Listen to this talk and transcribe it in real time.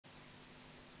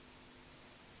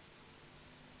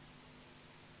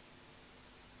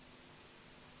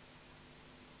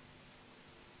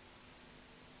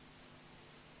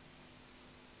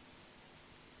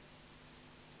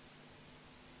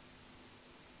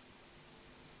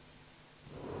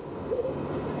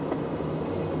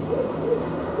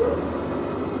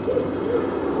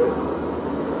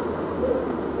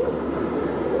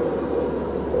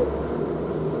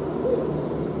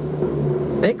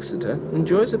Exeter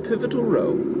enjoys a pivotal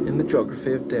role in the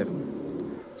geography of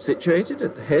Devon. Situated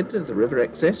at the head of the River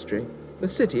Exe estuary, the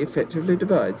city effectively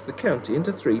divides the county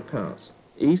into three parts: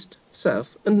 East,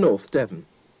 South and North Devon.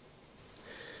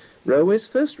 Railways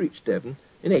first reached Devon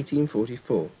in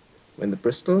 1844, when the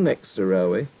Bristol and Exeter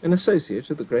Railway, an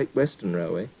associate of the Great Western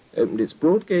Railway, opened its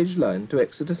broad gauge line to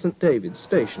Exeter St Davids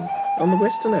station on the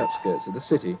western outskirts of the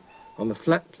city, on the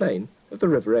flat plain of the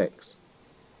River Exe.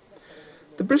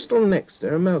 The Bristol and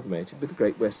Exeter amalgamated with the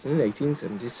Great Western in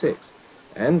 1876,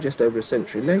 and just over a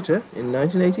century later, in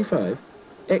 1985,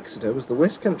 Exeter was the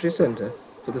West Country centre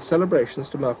for the celebrations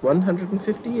to mark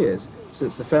 150 years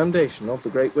since the foundation of the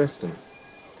Great Western.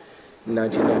 In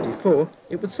 1994,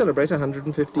 it would celebrate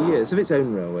 150 years of its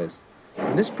own railways,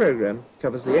 and this programme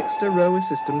covers the Exeter railway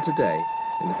system today,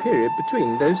 in the period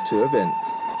between those two events.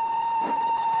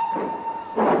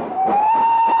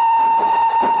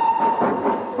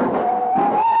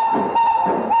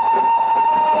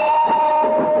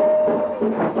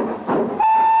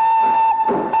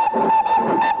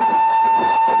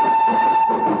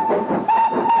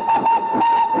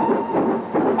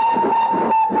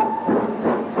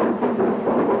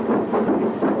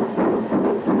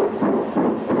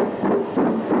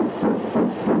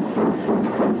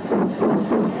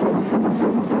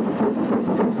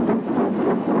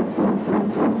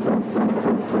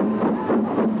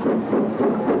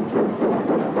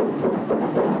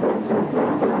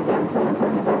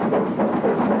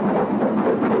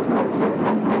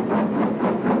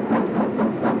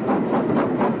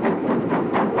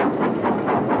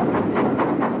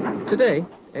 Today,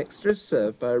 Exeter is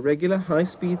served by a regular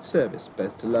high-speed service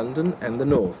both to London and the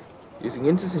north, using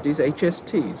Intercity's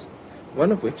HSTs,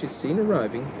 one of which is seen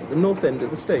arriving at the north end of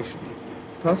the station,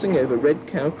 passing over Red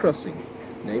Cow Crossing,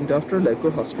 named after a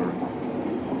local hostelry.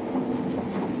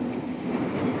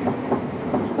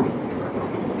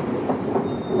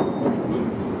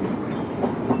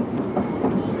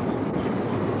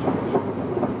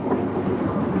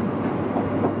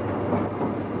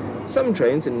 Some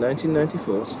trains in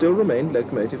 1994 still remain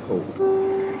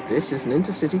locomotive-hauled. This is an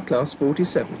Intercity Class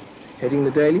 47, heading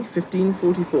the daily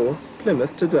 15:44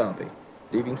 Plymouth to Derby,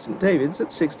 leaving St Davids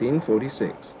at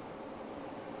 16:46.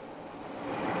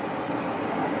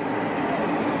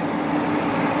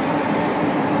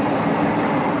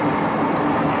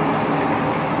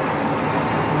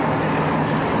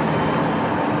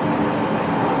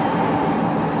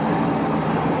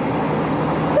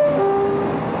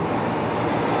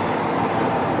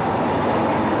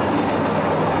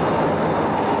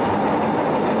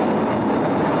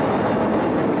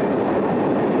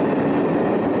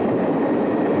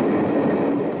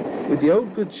 With the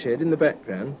old goods shed in the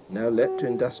background, now let to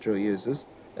industrial users,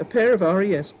 a pair of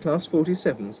RES Class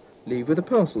 47s leave with the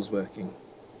parcels working.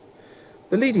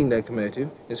 The leading locomotive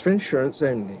is for insurance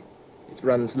only. It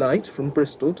runs light from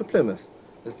Bristol to Plymouth,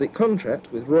 as the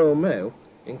contract with Royal Mail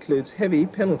includes heavy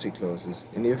penalty clauses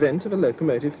in the event of a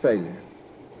locomotive failure.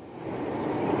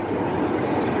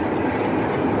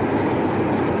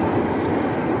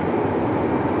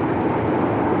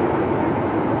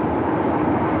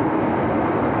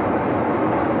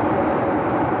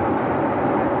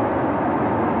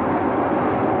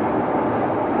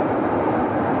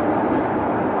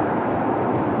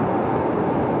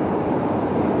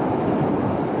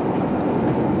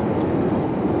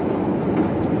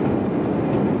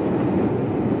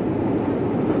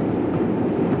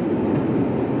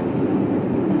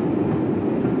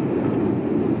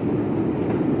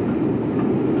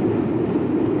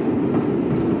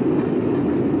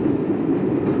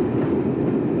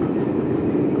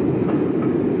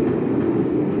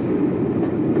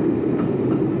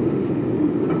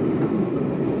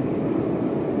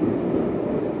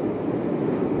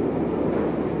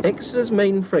 Exeter's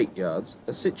main freight yards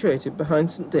are situated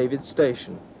behind St David's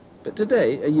station, but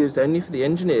today are used only for the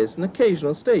engineers and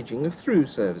occasional staging of through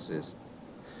services.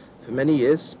 For many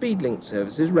years, Speedlink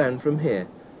services ran from here,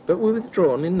 but were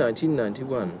withdrawn in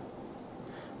 1991.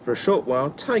 For a short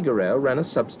while, Tiger Rail ran a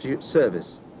substitute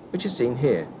service, which is seen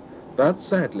here, but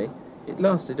sadly, it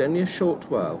lasted only a short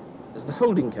while, as the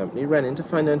holding company ran into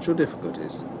financial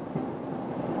difficulties.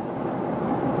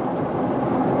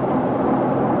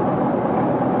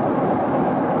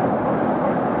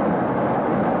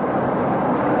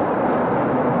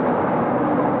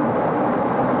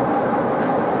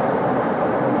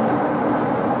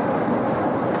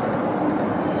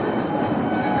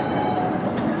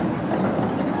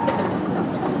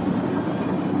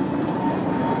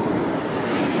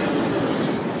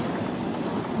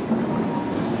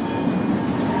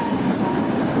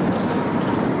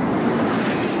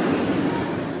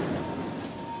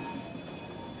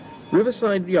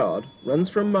 Riverside Yard runs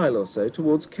for a mile or so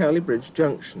towards Cowley Bridge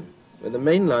Junction, where the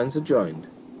main lines are joined.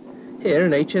 Here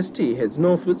an HST heads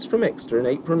northwards from Exeter in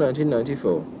April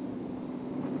 1994.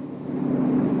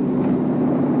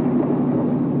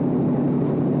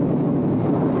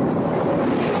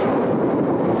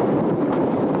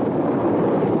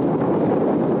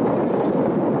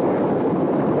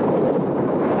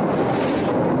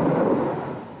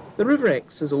 The River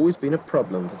Exe has always been a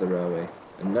problem for the railway,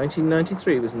 and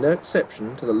 1993 was no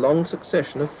exception to the long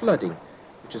succession of flooding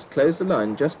which has closed the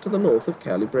line just to the north of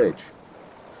Cowley Bridge.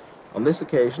 On this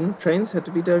occasion, trains had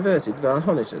to be diverted via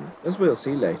Honiton, as we'll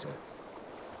see later.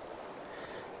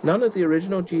 None of the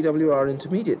original GWR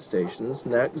intermediate stations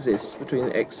now exists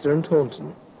between Exeter and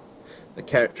Taunton. The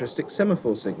characteristic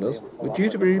semaphore signals were due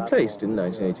to be replaced in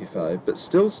 1985, but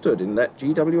still stood in that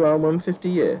GWR 150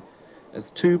 year, as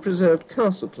the two preserved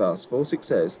Castle-class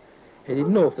 460s headed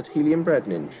north at Healy and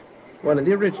Bradninge, one of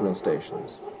the original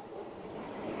stations.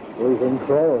 We've in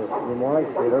crawlers, you might,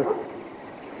 Peter.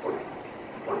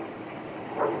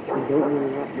 You don't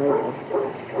really not know.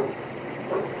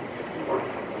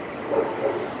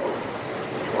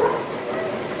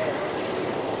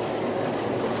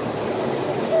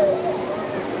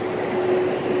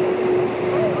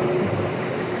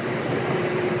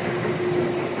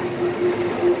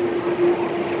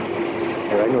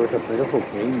 I know it's a beautiful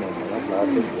green one, that last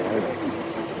is wild.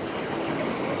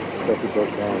 Stuff it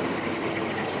goes down.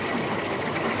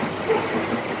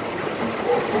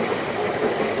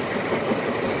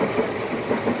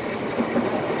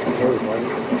 Here's one.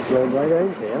 Going right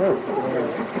out there.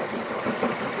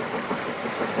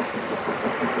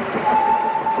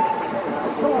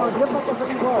 Come on, get up the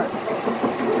fucking car.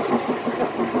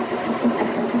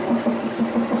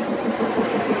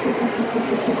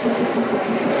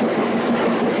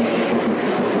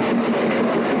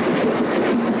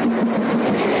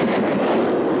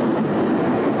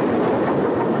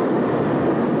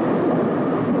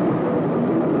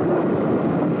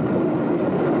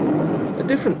 A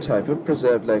different type of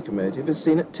preserved locomotive is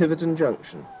seen at Tiverton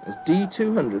Junction, as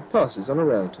D200 passes on a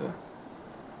rail tour.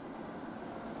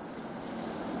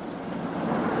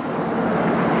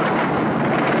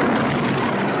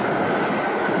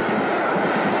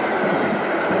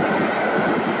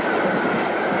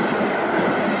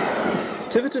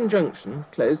 Tiverton Junction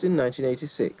closed in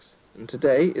 1986, and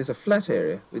today is a flat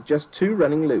area with just two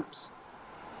running loops.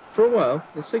 For a while,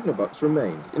 the signal box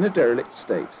remained in a derelict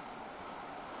state.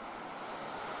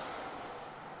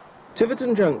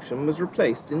 Tiverton Junction was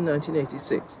replaced in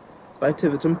 1986 by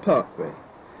Tiverton Parkway,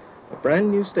 a brand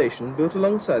new station built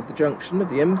alongside the junction of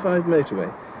the M5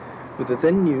 motorway with the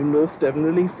then new North Devon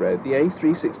Relief Road, the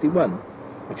A361,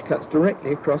 which cuts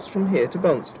directly across from here to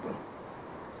Barnstaple.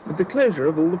 With the closure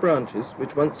of all the branches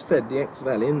which once fed the Exe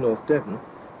Valley in North Devon,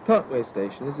 Parkway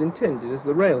Station is intended as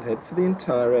the railhead for the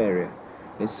entire area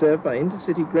and is served by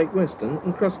intercity Great Western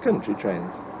and cross-country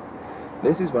trains.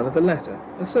 This is one of the latter,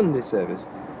 a Sunday service,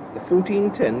 the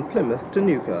 1410 Plymouth to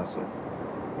Newcastle.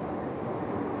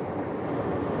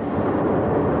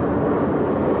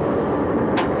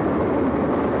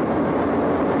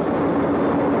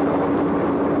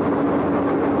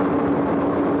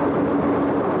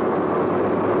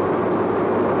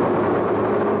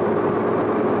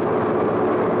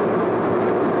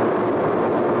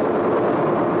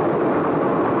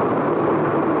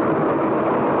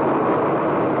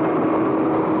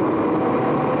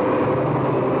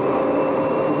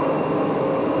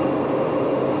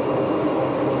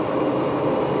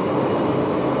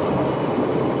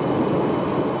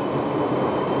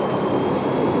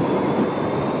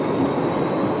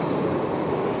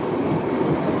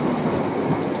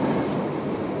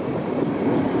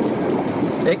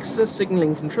 Exeter's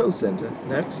Signalling Control Centre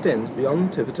now extends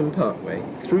beyond Tiverton Parkway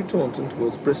through Taunton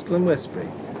towards Bristol and Westbury,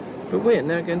 but we're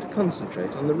now going to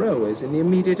concentrate on the railways in the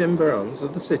immediate environs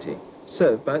of the city,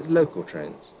 served by its local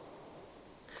trains.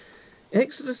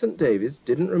 Exeter St Davids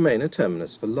didn't remain a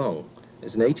terminus for long,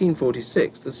 as in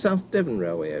 1846 the South Devon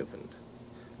Railway opened.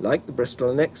 Like the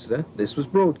Bristol and Exeter, this was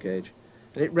broad gauge,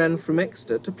 and it ran from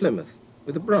Exeter to Plymouth,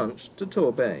 with a branch to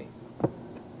Torbay.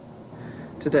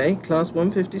 Today, Class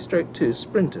 150/2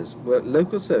 sprinters work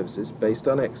local services based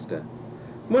on Exeter,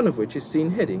 one of which is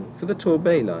seen heading for the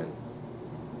Torbay line.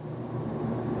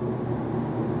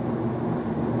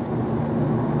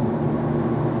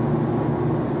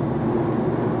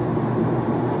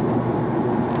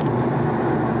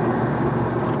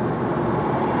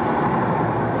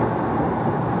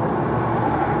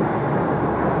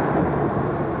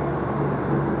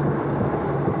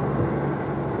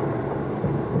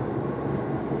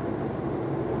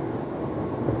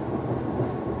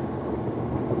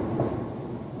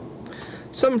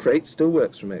 Some freight still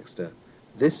works from Exeter.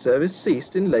 This service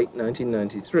ceased in late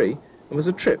 1993 and was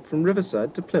a trip from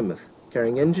Riverside to Plymouth,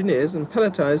 carrying engineers and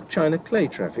palletised China clay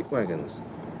traffic wagons.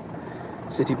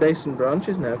 City Basin branch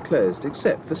is now closed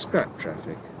except for scrap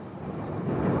traffic.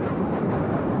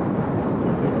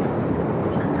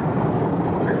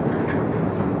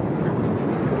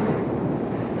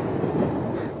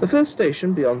 The first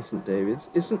station beyond St Davids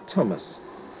is St Thomas.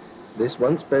 This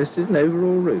once boasted an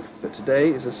overall roof, but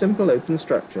today is a simple open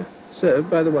structure, served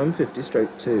by the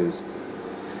 150/2s.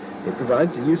 It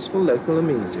provides a useful local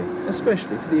amenity,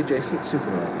 especially for the adjacent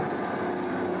supermarket.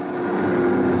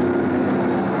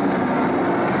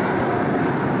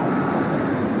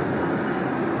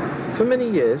 For many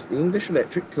years, the English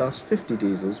electric Class 50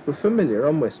 diesels were familiar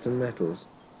on Western metals.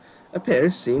 A pair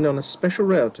is seen on a special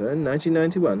rail tour in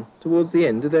 1991 towards the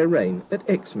end of their reign at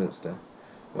Exminster,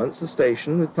 once a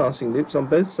station with passing loops on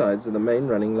both sides of the main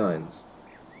running lines.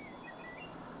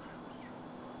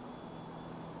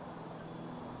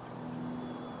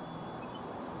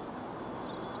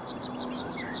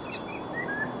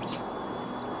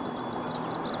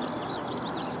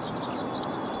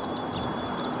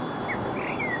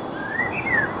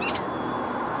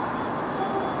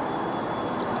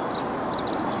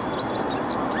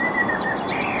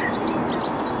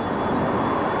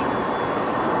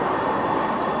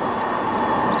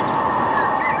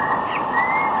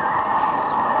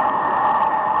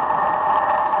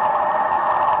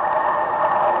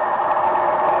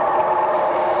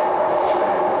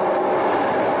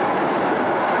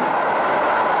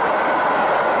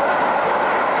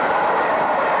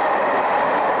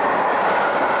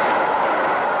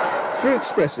 Through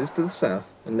expresses to the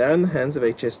south and now in the hands of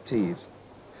HSTs.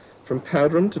 From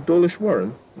Powderham to Dawlish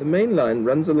Warren, the main line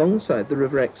runs alongside the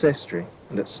River Estuary,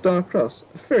 and at Star Cross,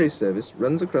 a ferry service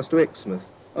runs across to Exmouth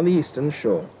on the eastern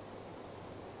shore.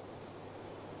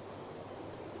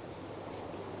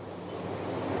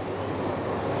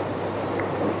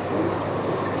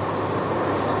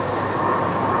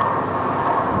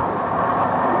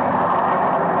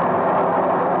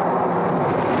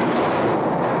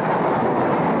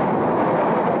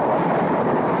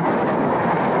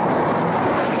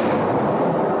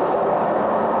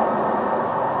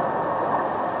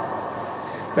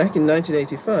 Back in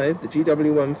 1985, the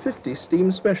GW150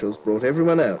 steam specials brought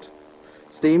everyone out.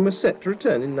 Steam was set to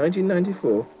return in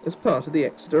 1994 as part of the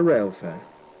Exeter Rail Fair.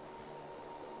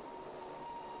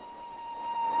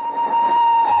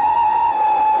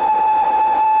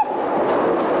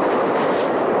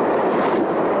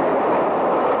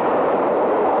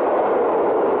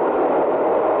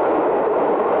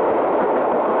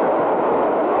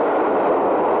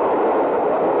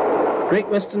 Great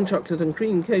Western chocolate and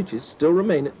cream coaches still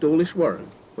remain at Dawlish Warren,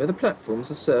 where the platforms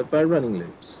are served by running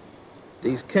loops.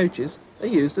 These coaches are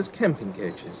used as camping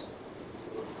coaches.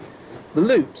 The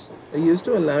loops are used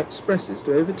to allow expresses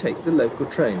to overtake the local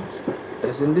trains,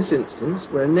 as in this instance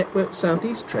where a network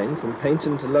southeast train from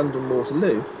Paynton to London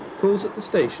Waterloo calls at the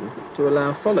station to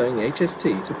allow following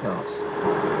HST to pass.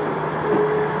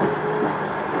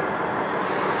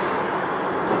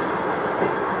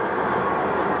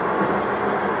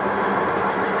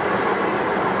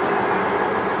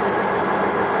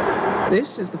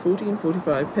 This is the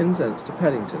 14:45 Penzance to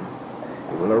Paddington.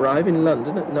 It will arrive in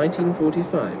London at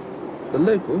 19:45. The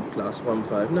local, Class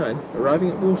 159, arriving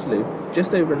at Waterloo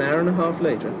just over an hour and a half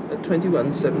later at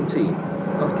 21:17,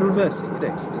 after reversing at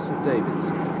Exeter St Davids.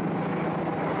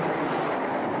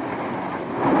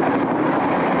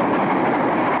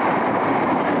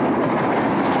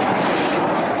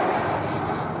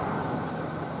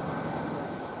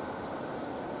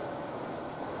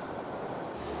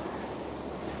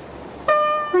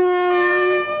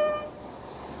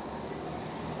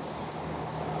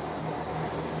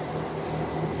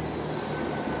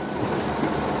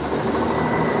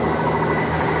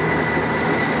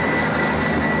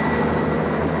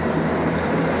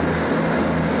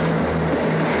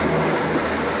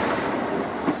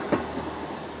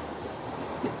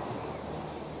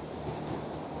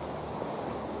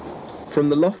 From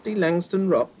the lofty Langston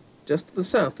Rock, just to the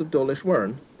south of Dawlish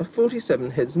Warren, a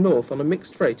 47 heads north on a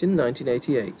mixed freight in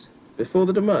 1988, before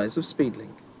the demise of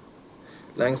Speedlink.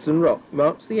 Langston Rock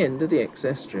marks the end of the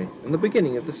Estuary and the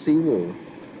beginning of the sea wall,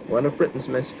 one of Britain's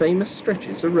most famous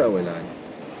stretches of railway line.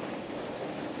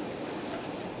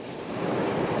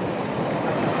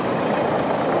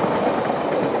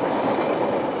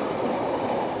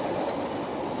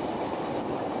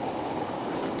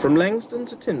 From Langston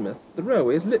to Teignmouth, the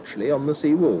railway is literally on the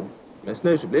sea wall, most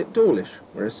notably at Dawlish,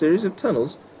 where a series of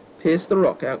tunnels pierce the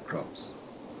rock outcrops.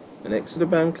 An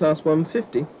Exeter-bound Class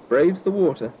 150 braves the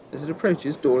water as it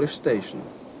approaches Dawlish Station,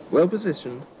 well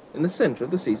positioned in the centre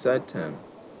of the seaside town.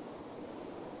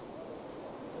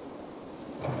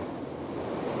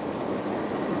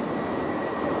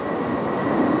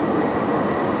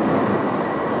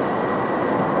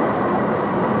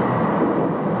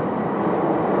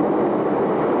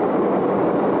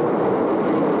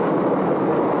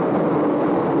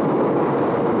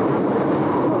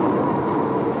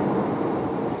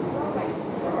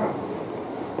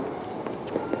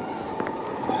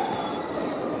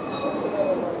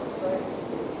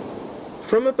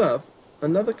 From above,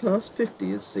 another Class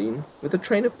 50 is seen with a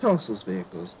train of parcels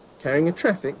vehicles carrying a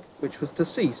traffic which was to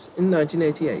cease in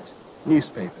 1988,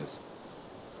 newspapers.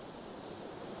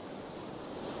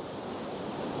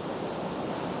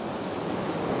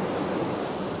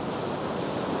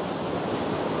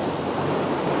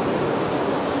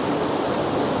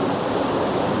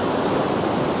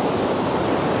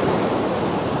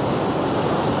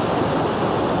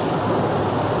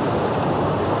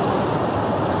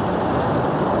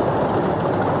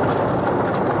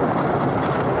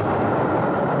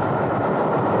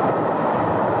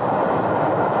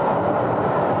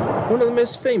 One of the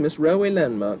most famous railway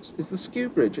landmarks is the Skew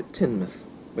Bridge at Teignmouth,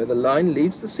 where the line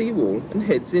leaves the sea wall and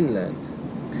heads inland.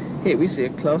 Here we see a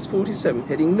Class 47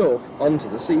 heading north onto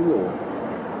the sea wall.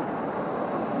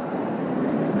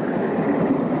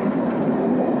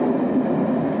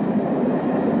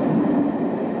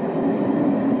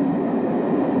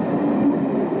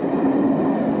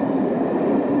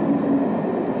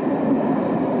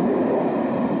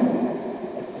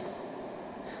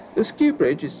 The Skew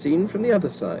Bridge is seen from the other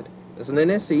side, as an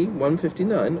NSE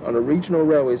 159 on a regional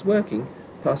railways working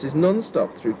passes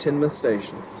non-stop through Teignmouth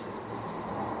Station.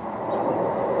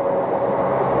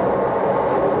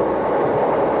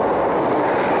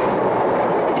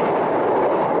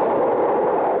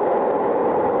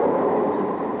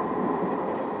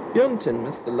 Beyond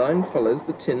Teignmouth, the line follows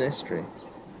the Tyn estuary,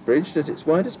 bridged at its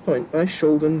widest point by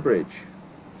Meldon Bridge.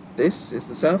 This is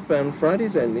the southbound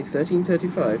Fridays only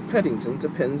 1335 Paddington to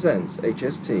Penzance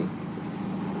HST.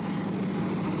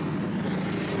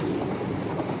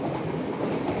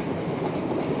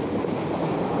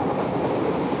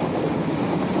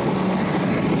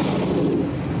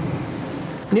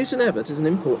 Newton Abbot is an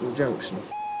important junction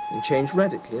and changed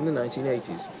radically in the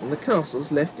 1980s. When the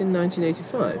castles left in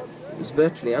 1985, it was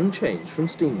virtually unchanged from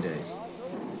steam days.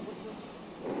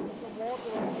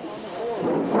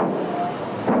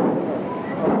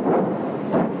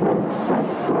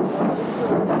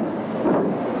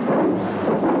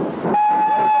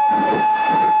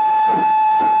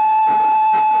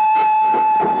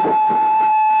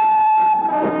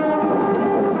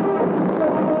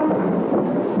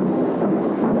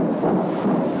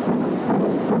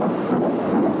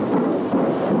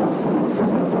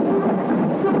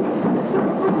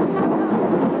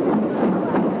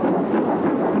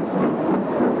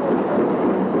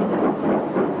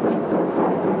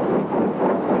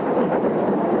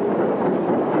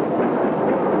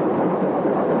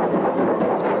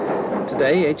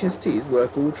 Today, HSTs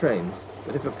work all trains,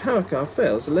 but if a power car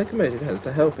fails, a locomotive has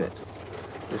to help it.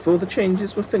 Before the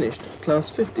changes were finished,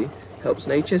 Class 50 helps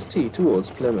an HST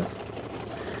towards Plymouth.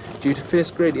 Due to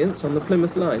fierce gradients on the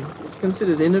Plymouth line, it's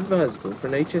considered inadvisable for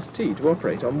an HST to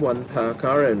operate on one power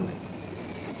car only.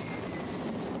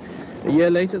 A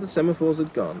year later, the semaphores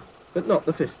had gone, but not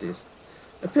the 50s.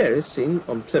 A pair is seen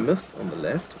on Plymouth, on the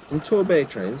left, and Torbay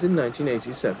trains in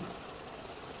 1987.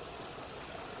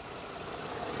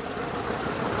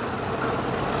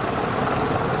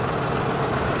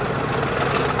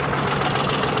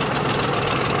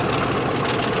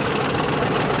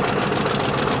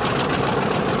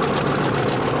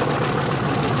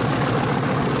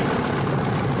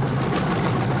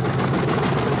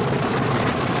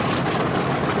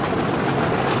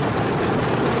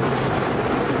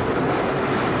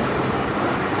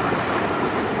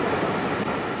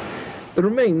 The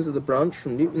remains of the branch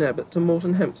from Newton Abbot to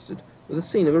Moreton Hampstead were the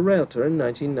scene of a rail tour in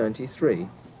 1993,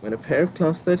 when a pair of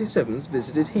Class 37s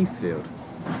visited Heathfield.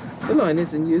 The line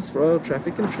is in use for oil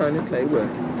traffic and China clay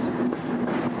workings.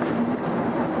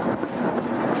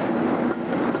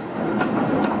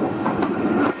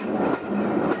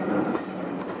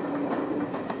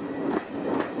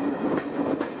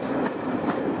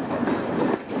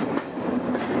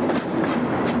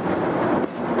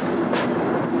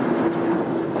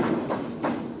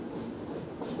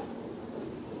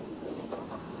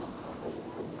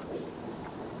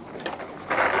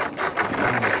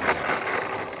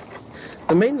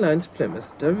 The main line to Plymouth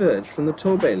diverged from the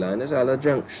Torbay line at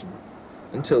Junction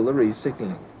until the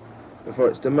re-signalling. Before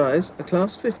its demise, a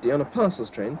Class 50 on a parcels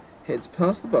train heads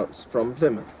past the box from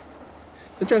Plymouth.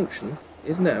 The junction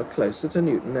is now closer to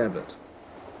Newton Abbot.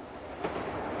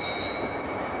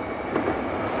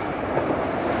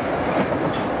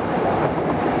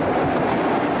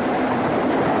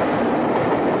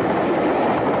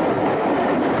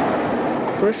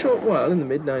 For a short while in the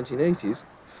mid-1980s,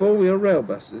 four-wheel rail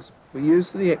buses were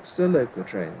used for the Exeter local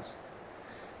trains.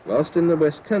 Whilst in the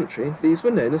West Country, these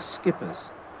were known as skippers.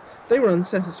 They were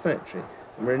unsatisfactory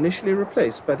and were initially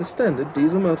replaced by the standard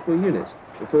diesel multiple units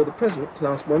before the present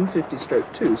Class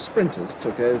 150/2 Sprinters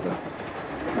took over.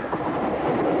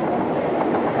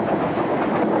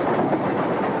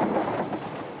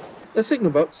 A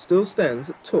signal box still stands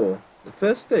at Tor, the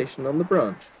first station on the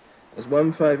branch, as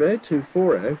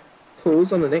 150240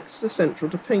 calls on an Exeter Central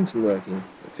to Paynton working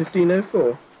at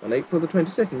 15:04 on April the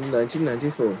 22nd,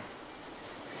 1994.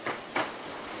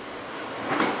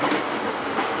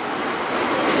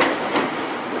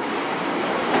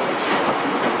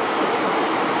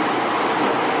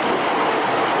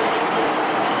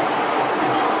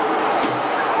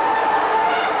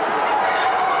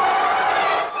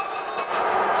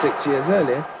 Six years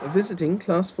earlier, a visiting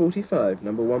Class 45,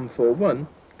 number 141,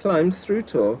 climbed through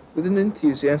Tor with an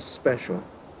enthusiast special.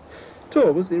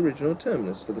 Tor was the original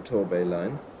terminus for the Torbay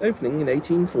line, opening in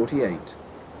 1848.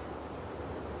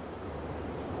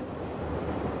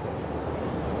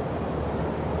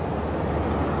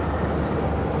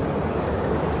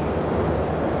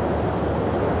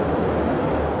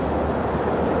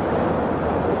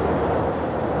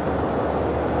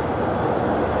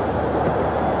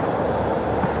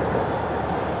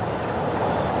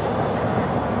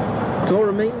 Tor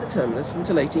remained the terminus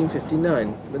until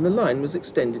 1859, when the line was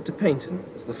extended to Paynton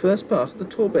as the first part of the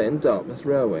Torbay and Dartmouth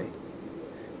Railway.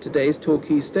 Today's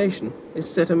Torquay station is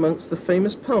set amongst the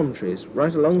famous palm trees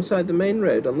right alongside the main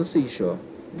road on the seashore,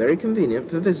 very convenient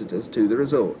for visitors to the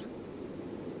resort.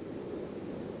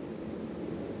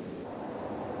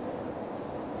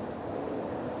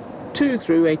 Two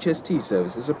through HST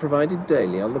services are provided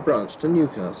daily on the branch to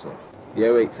Newcastle, the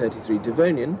 0833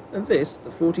 Devonian and this, the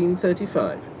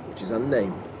 1435. Which is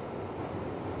unnamed.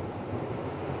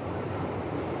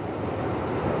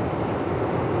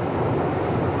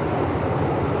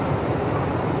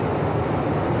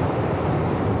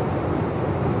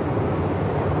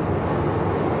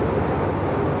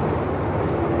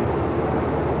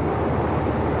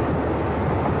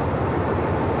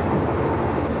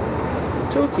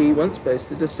 Torquay once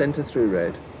boasted a centre-through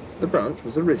road. The branch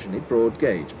was originally broad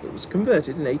gauge, but was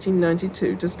converted in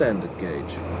 1892 to standard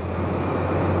gauge.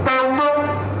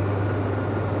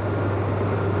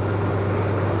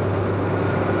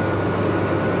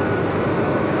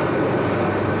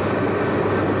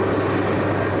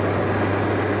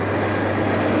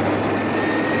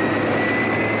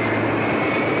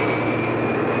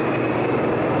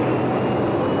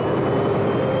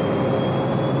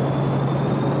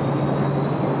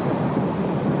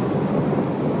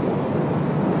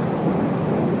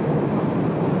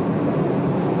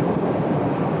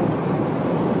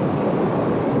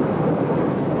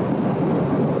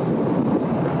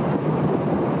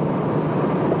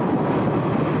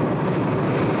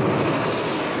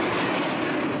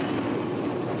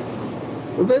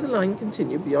 Although the line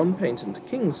continued beyond Paynton to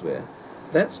Kingswear,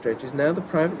 that stretch is now the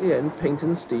privately owned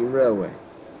Paynton Steam Railway.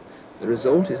 The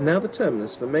resort is now the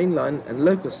terminus for mainline and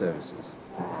local services.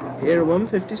 Here a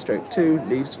 150/2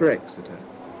 leaves for Exeter.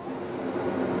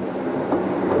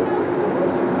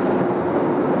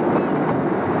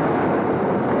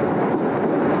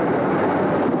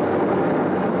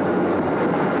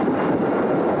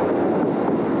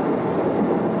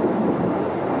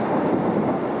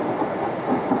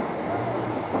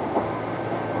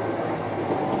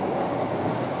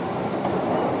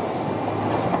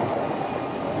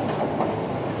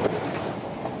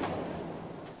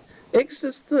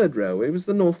 Exeter's third railway was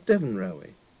the North Devon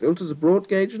Railway, built as a broad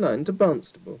gauge line to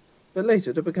Barnstaple, but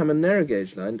later to become a narrow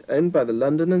gauge line owned by the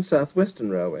London and South Western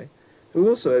Railway, who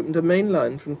also opened a main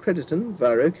line from Crediton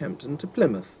via Okehampton to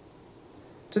Plymouth.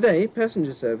 Today,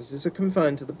 passenger services are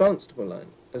confined to the Barnstaple line,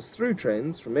 as through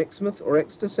trains from Exmouth or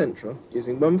Exeter Central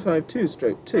using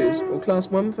 152/2s or Class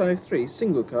 153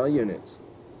 single-car units.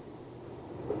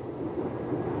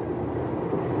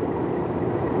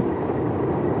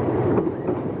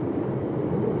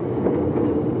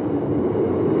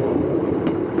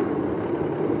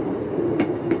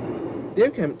 The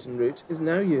Okehampton route is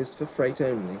now used for freight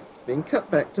only, being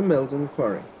cut back to Meldon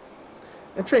Quarry.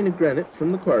 A train of granite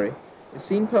from the quarry is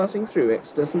seen passing through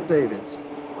Exeter St Davids.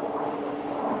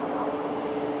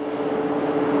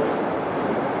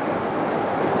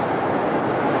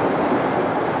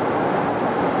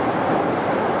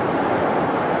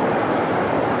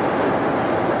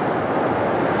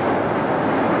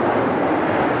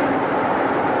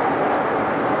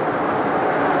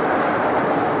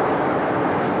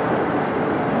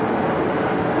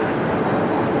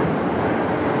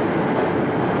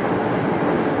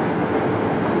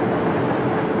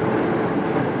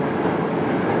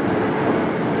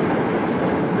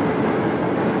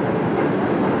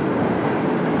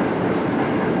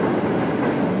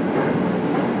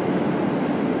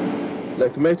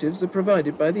 Locomotives are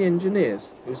provided by the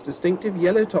engineers, whose distinctive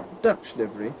yellow-topped Dutch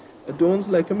livery adorns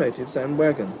locomotives and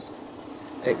wagons.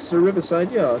 Exeter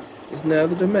Riverside Yard is now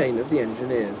the domain of the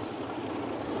engineers.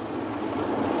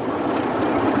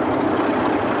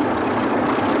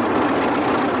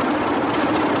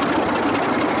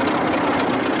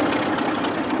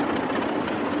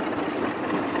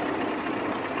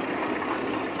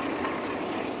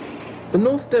 The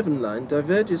North Devon line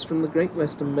diverges from the Great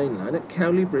Western Main Line at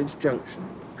Cowley Bridge Junction,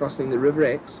 crossing the River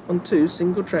Exe on two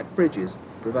single-track bridges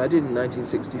provided in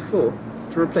 1964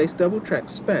 to replace double-track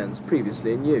spans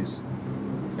previously in use.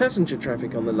 Passenger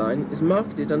traffic on the line is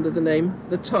marketed under the name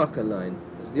the Tarka Line,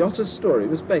 as the Otter's story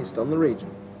was based on the region.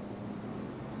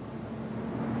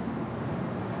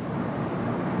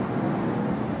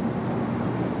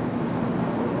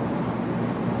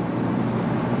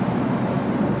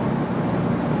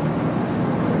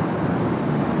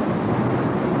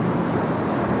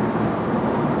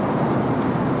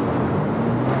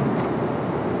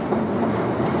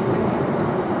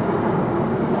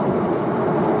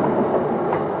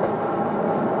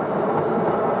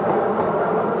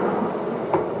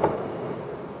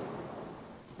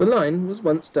 The line was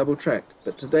once double-tracked,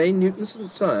 but today Newton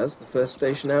St Sires, the first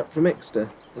station out from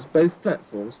Exeter, has both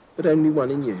platforms, but only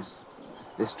one in use.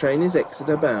 This train is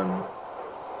Exeter bound.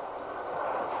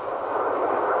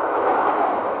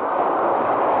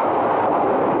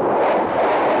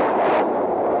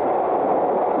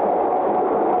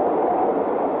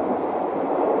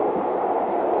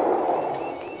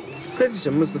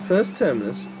 Crediton was the first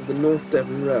terminus of the North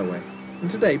Devon Railway,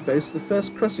 and today boasts the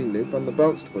first crossing loop on the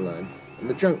Barnstaple line and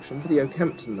the junction for the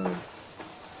Oakhampton line.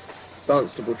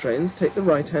 Barnstaple trains take the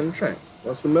right-hand track,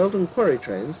 whilst the Meldon quarry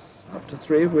trains, up to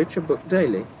 3 of which are booked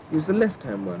daily, use the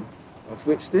left-hand one, of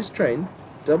which this train,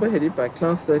 double-headed by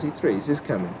Class 33s, is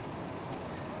coming.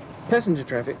 Passenger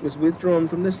traffic was withdrawn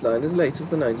from this line as late as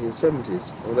the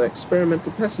 1970s, although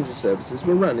experimental passenger services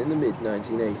were run in the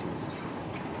mid-1980s.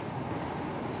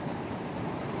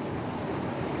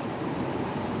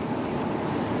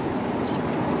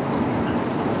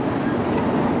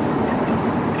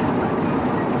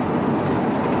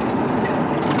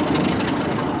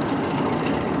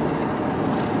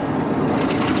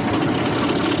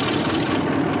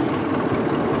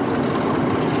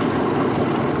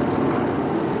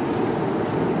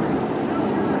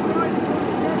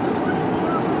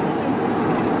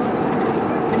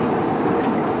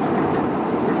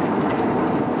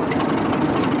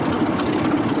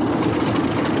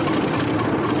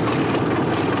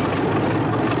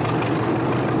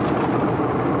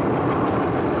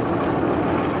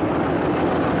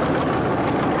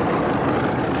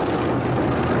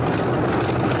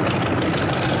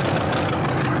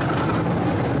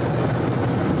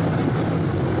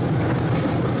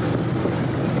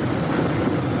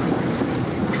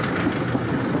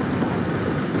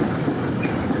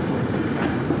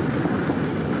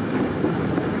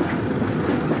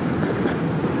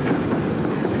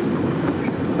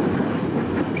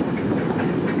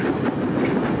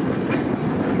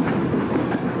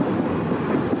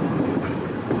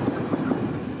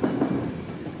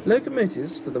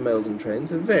 Locomotives for the Meldon trains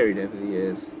have varied over the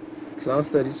years. Class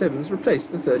 37s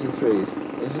replaced the 33s,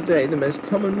 and are today the most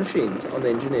common machines on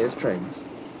engineers' trains.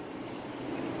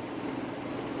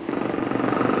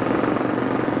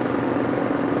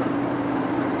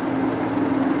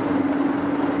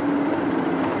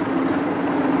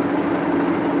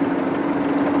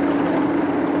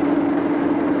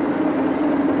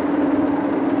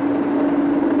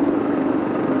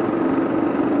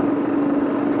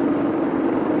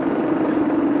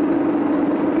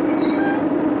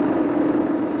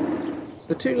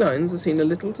 The two lines are seen a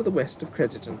little to the west of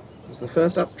Crediton, as the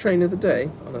first up train of the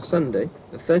day, on a Sunday,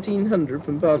 the 1300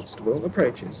 from Barnstaple,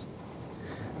 approaches.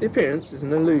 The appearance is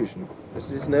an illusion, as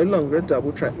it is no longer a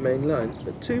double-track main line,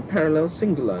 but two parallel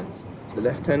single lines, the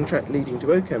left-hand track leading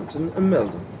to Oakhampton and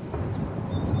Meldon.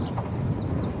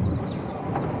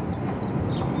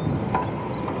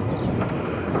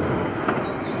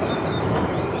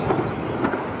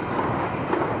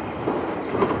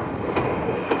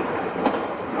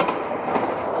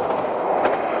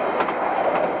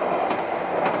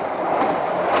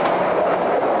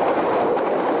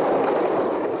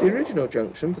 The original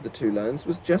junction for the two lines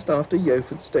was just after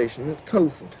Yeoford Station at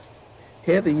Coleford.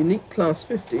 Here the unique Class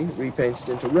 50, repainted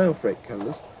into rail freight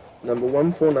colours, number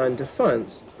 149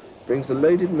 Defiance, brings a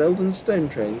loaded Meldon stone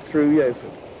train through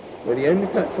Yeoford, where the only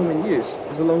platform in use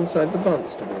is alongside the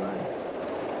Barnstaple line.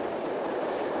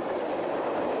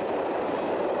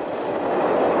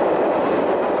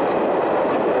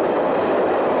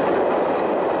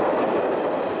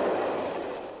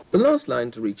 The last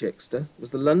line to reach Exeter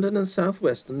was the London and South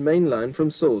Western main line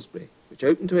from Salisbury, which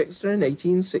opened to Exeter in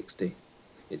 1860,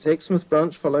 its Exmouth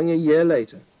branch following a year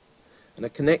later, and a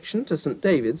connection to St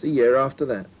Davids a year after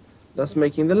that, thus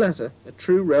making the latter a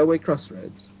true railway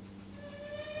crossroads.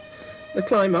 The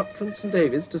climb up from St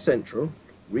Davids to Central,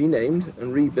 renamed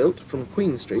and rebuilt from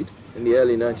Queen Street in the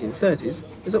early 1930s,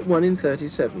 is at 1 in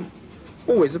 37,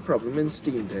 always a problem in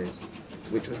steam days,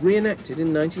 which was reenacted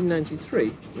in 1993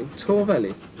 when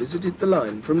Torbay visited the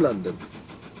line from London.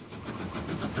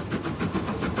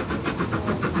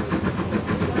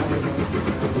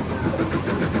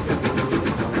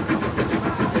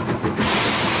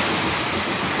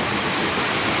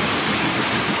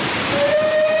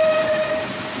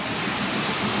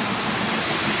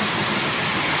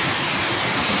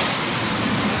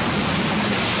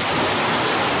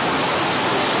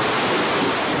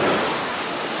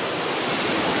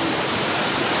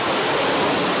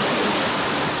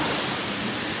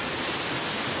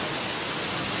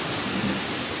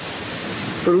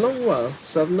 For a long while,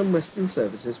 southern and western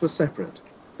services were separate,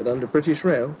 but under British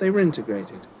Rail they were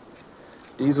integrated.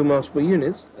 Diesel multiple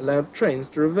units allowed trains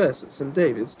to reverse at St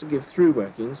Davids to give through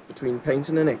workings between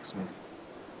Paynton and Exmouth.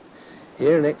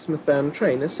 Here an Exmouth-bound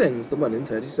train ascends the 1 in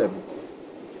 37.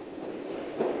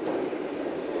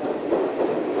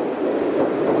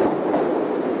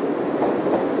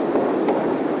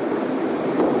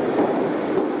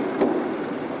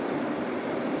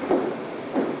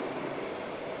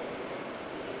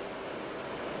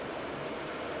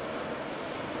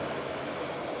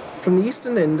 From the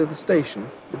eastern end of the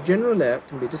station, the general layout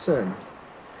can be discerned.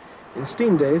 In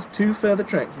steam days, 2 further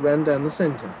tracks ran down the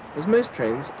centre, as most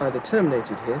trains either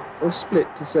terminated here or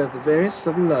split to serve the various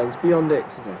southern lines beyond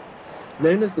Exeter,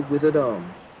 known as the Withered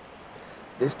Arm.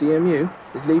 This DMU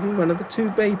is leaving one of the 2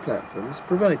 bay platforms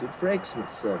provided for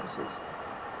Exmouth services.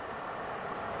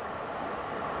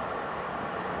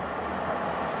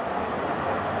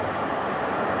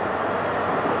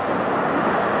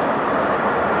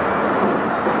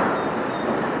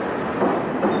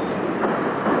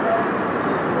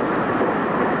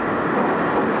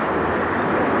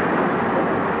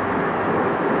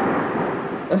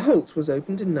 A halt was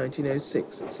opened in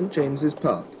 1906 at St James's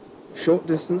Park, a short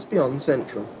distance beyond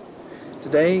Central.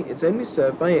 Today it's only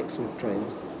served by Exmouth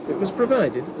trains, but it was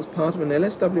provided as part of an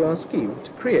LSWR scheme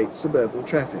to create suburban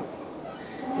traffic.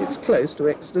 It's close to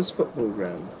Exeter's football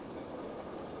ground.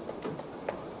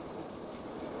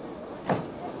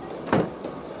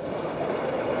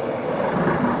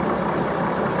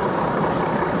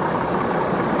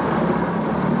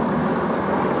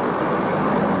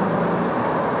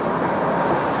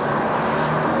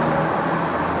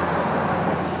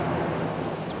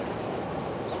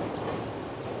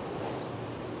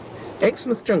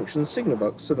 Exmouth Junction signal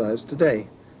box survives today,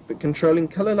 but controlling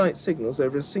colour light signals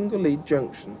over a single lead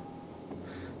junction.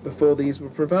 Before these were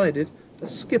provided, a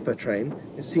skipper train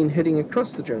is seen heading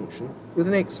across the junction with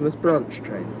an Exmouth branch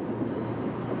train.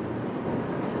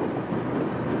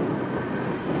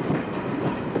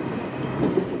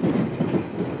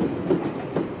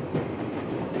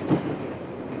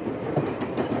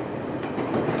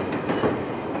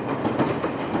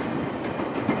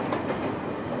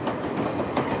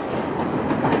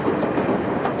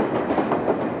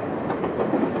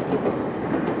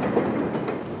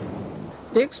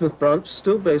 The Exmouth branch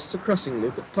still boasts a crossing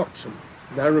loop at Taunton,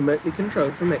 now remotely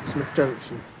controlled from Exmouth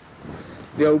Junction.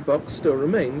 The old box still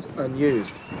remains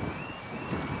unused.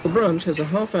 The branch has a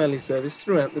half-hourly service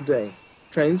throughout the day,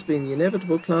 trains being the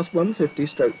inevitable Class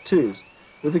 150/2s,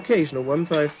 with occasional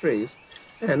 153s,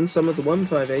 and some of the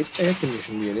 158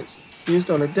 air-conditioned units used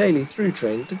on a daily through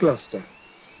train to Gloucester.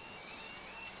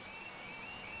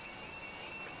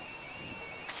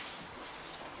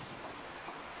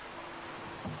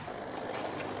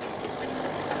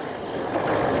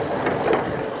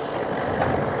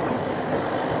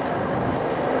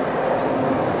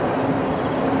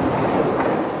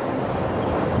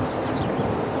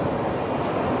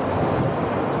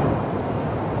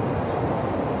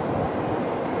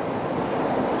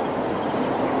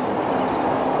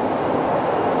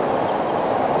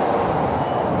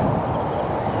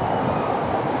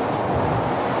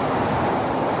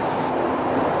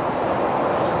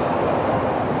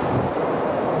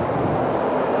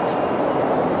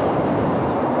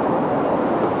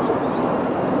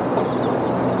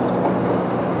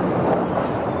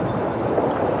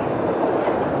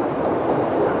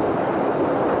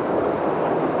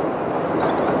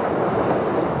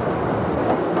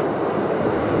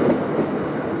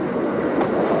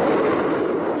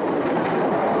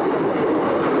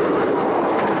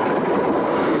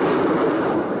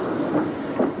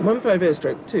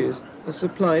 150/2s are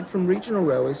supplied from Regional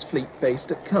Railway's fleet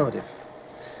based at Cardiff.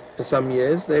 For some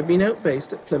years they have been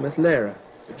outbased at Plymouth Lera,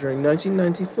 but during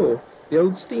 1994 the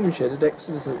old steam shed at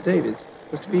Exeter St Davids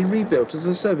was to be rebuilt as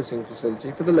a servicing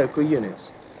facility for the local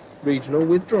units, Regional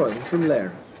withdrawing from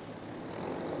Lera.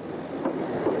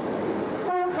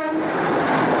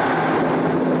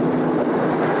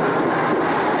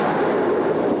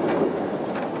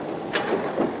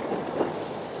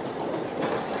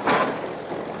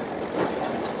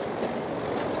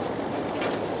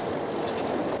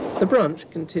 The branch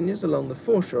continues along the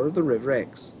foreshore of the River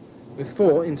Exe, with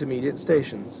 4 intermediate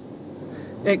stations.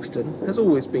 Exton has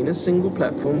always been a single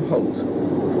platform halt.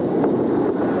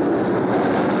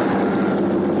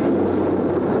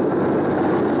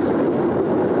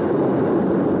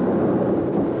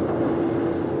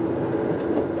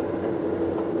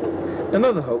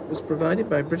 Another halt was provided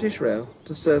by British Rail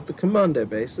to serve the commando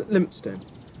base at Lympstone,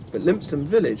 but Lympstone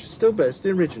village still boasts the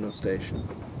original station.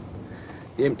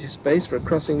 The empty space for a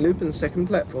crossing loop and second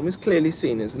platform is clearly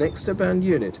seen as an Exeter-bound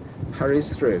unit hurries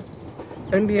through.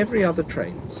 Only every other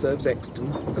train serves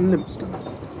Exton and Lympstone.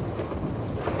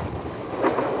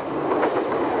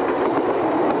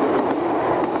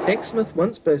 Exmouth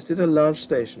once boasted a large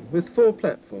station with 4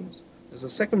 platforms, as a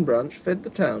second branch fed the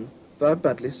town via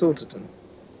Budleigh-Salterton.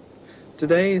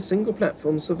 Today a single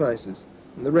platform suffices,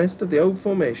 and the rest of the old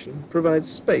formation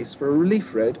provides space for a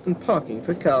relief road and parking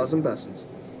for cars and buses.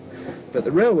 But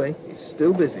the railway is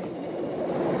still busy.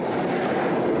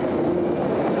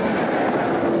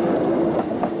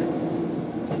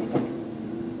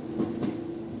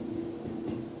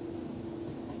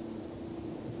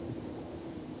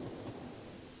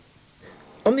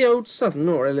 On the old Southern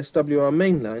or LSWR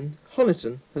main line,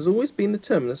 Honiton has always been the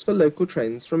terminus for local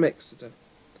trains from Exeter.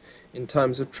 In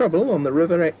times of trouble on the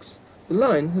River Exe, the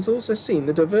line has also seen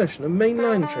the diversion of main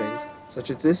line trains, such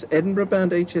as this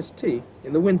Edinburgh-bound HST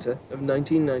in the winter of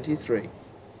 1993.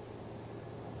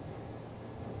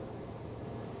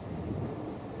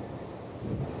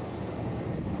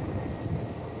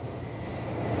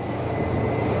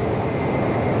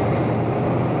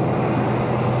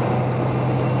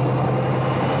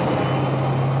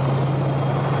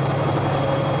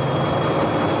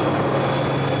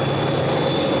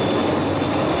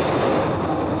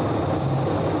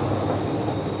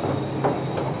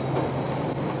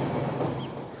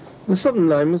 The Southern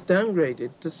Line was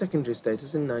downgraded to secondary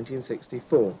status in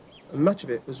 1964, and much of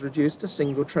it was reduced to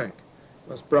single track,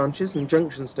 whilst branches and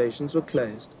junction stations were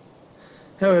closed.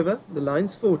 However, the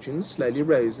line's fortunes slowly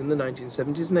rose in the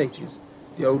 1970s and 80s,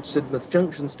 the old Sidmouth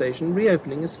Junction station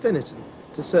reopening as Honiton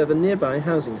to serve a nearby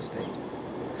housing estate.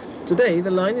 Today, the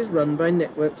line is run by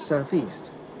Network South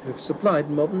East, who have supplied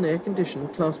modern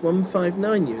air-conditioned Class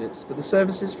 159 units for the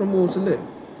services from Waterloo,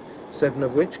 7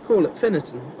 of which call at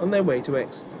Honiton on their way to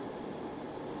Exeter.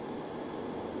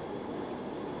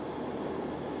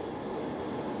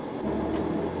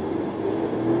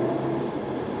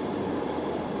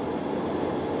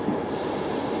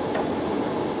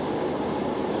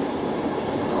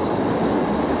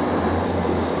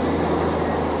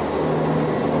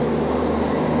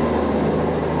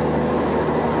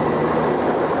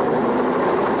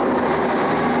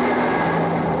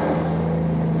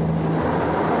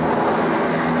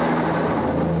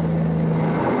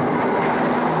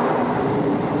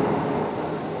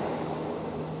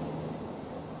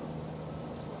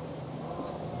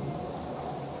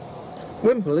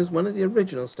 Wimple is one of the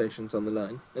original stations on the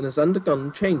line and has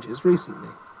undergone changes recently.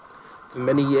 For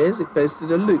many years it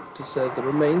boasted a loop to serve the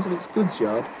remains of its goods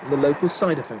yard and the local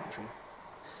cider factory.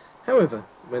 However,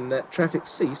 when that traffic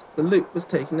ceased, the loop was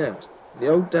taken out. The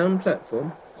old down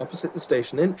platform, opposite the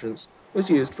station entrance, was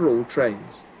used for all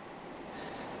trains.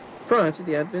 Prior to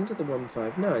the advent of the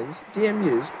 159s,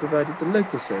 DMUs provided the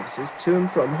local services to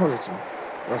and from Honiton,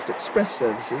 whilst express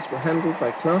services were handled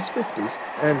by Class 50s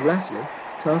and, latterly,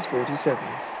 Class 47s.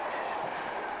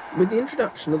 With the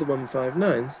introduction of the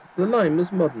 159s, the line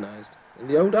was modernised, and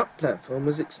the old up platform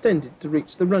was extended to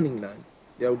reach the running line,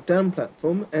 the old down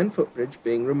platform and footbridge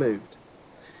being removed.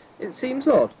 It seems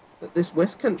odd that this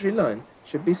West Country line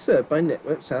should be served by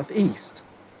Network South East.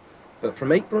 But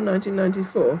from April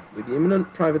 1994, with the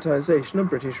imminent privatisation of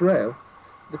British Rail,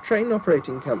 the train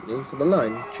operating company for the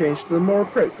line changed to the more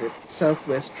appropriate South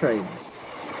West trains.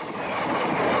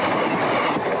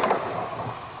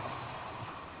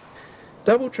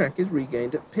 Double track is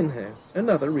regained at Pinhoe,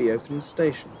 another reopened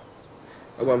station.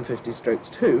 A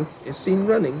 150/2 is seen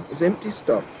running as empty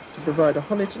stop to provide a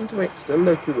Honiton to Exeter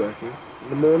local working in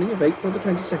the morning of April the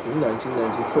 22nd,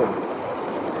 1994.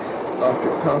 After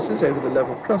it passes over the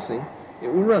level crossing,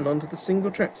 it will run onto the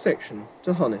single track section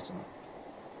to Honiton.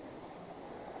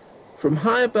 From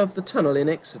high above the tunnel in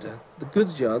Exeter, the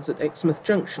goods yards at Exmouth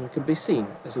Junction can be seen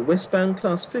as a westbound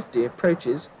Class 50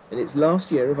 approaches in its last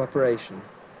year of operation.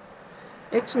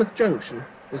 Exmouth Junction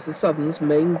was the Southern's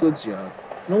main goods yard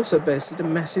and also boasted a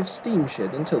massive steam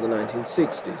shed until the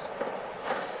 1960s.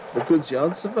 The goods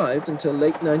yard survived until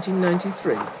late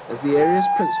 1993 as the area's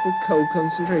principal coal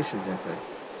concentration depot,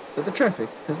 but the traffic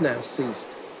has now ceased.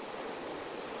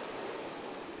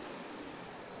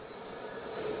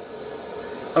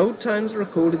 Old times are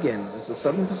recalled again as the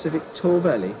Southern Pacific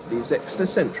Torbay leaves Exeter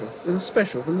Central with a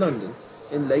special for London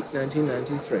in late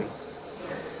 1993.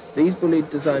 These bullied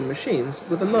design machines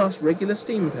were the last regular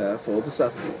steam power for the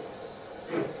Southern.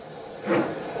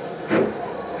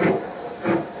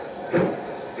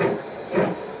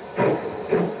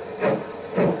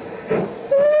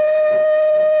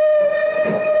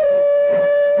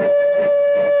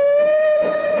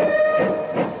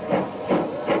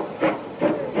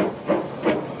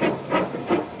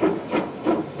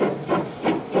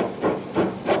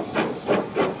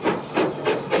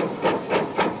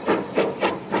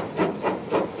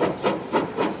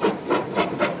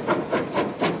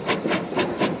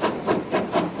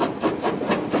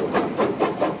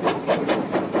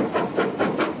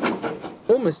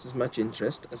 Almost as much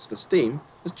interest as for steam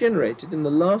was generated in the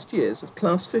last years of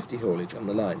Class 50 haulage on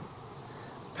the line.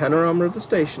 A panorama of the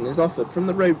station is offered from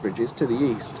the road bridges to the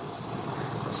east.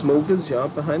 A small goods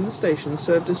yard behind the station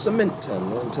served as cement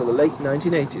terminal until the late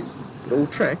 1980s, but all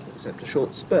track, except a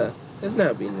short spur, has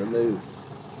now been removed.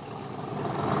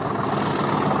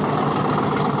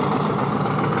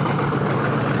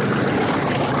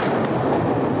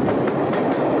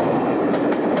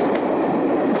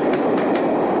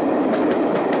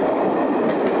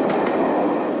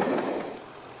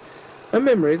 A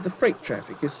memory of the freight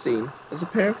traffic is seen as a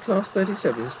pair of Class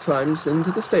 37s climbs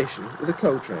into the station with a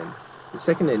coal train, the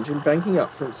second engine banking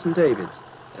up front St Davids,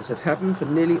 as had happened for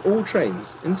nearly all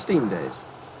trains in steam days.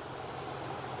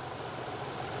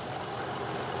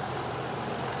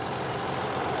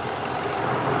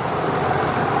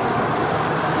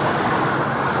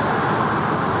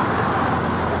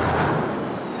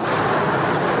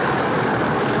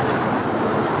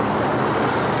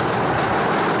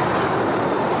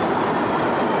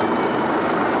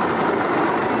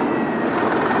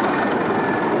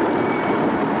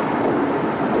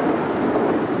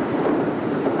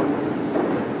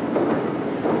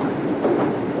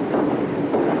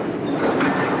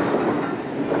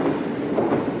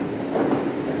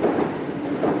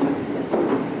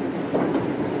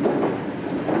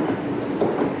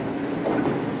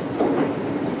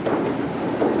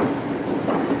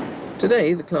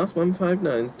 Today, the Class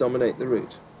 159s dominate the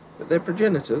route, but their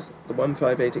progenitors, the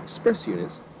 158 Express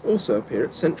units, also appear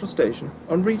at Central Station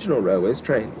on regional railways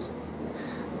trains.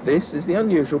 This is the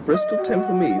unusual Bristol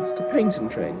Temple Meads to Paynton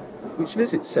train, which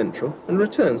visits Central and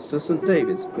returns to St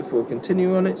Davids before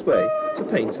continuing on its way to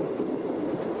Paynton.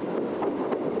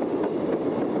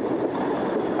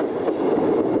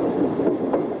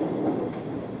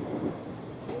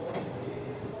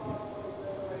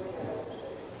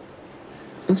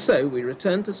 And so we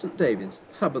return to St Davids,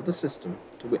 hub of the system,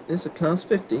 to witness a Class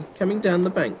 50 coming down the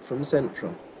bank from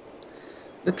Central.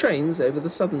 The trains over the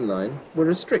Southern line were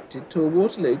restricted to a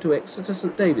Waterloo to Exeter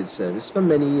St Davids service for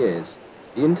many years,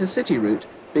 the intercity route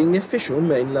being the official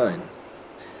main line.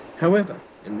 However,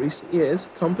 in recent years,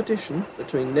 competition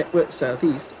between Network South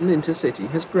East and Intercity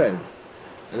has grown,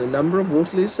 and a number of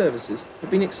Waterloo services have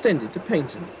been extended to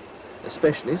Paynton,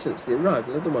 especially since the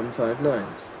arrival of the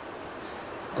 159s.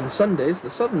 On Sundays, the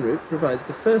Southern route provides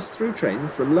the first through train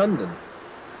from London.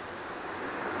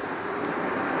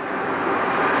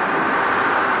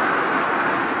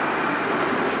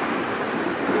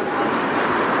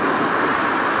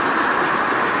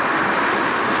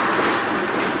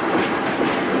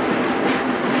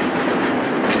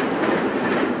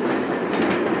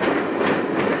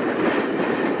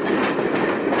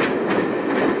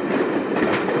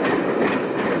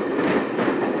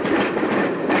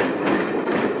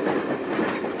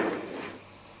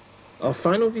 Our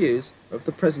final views of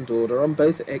the present order on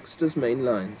both Exeter's main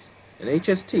lines. An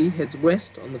HST heads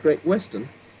west on the Great Western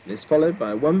and is followed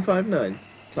by a 159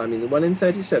 climbing the 1 in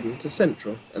 37 to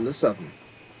Central and the Southern.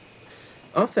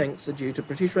 Our thanks are due to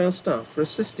British Rail staff for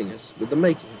assisting us with the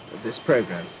making of this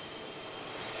programme.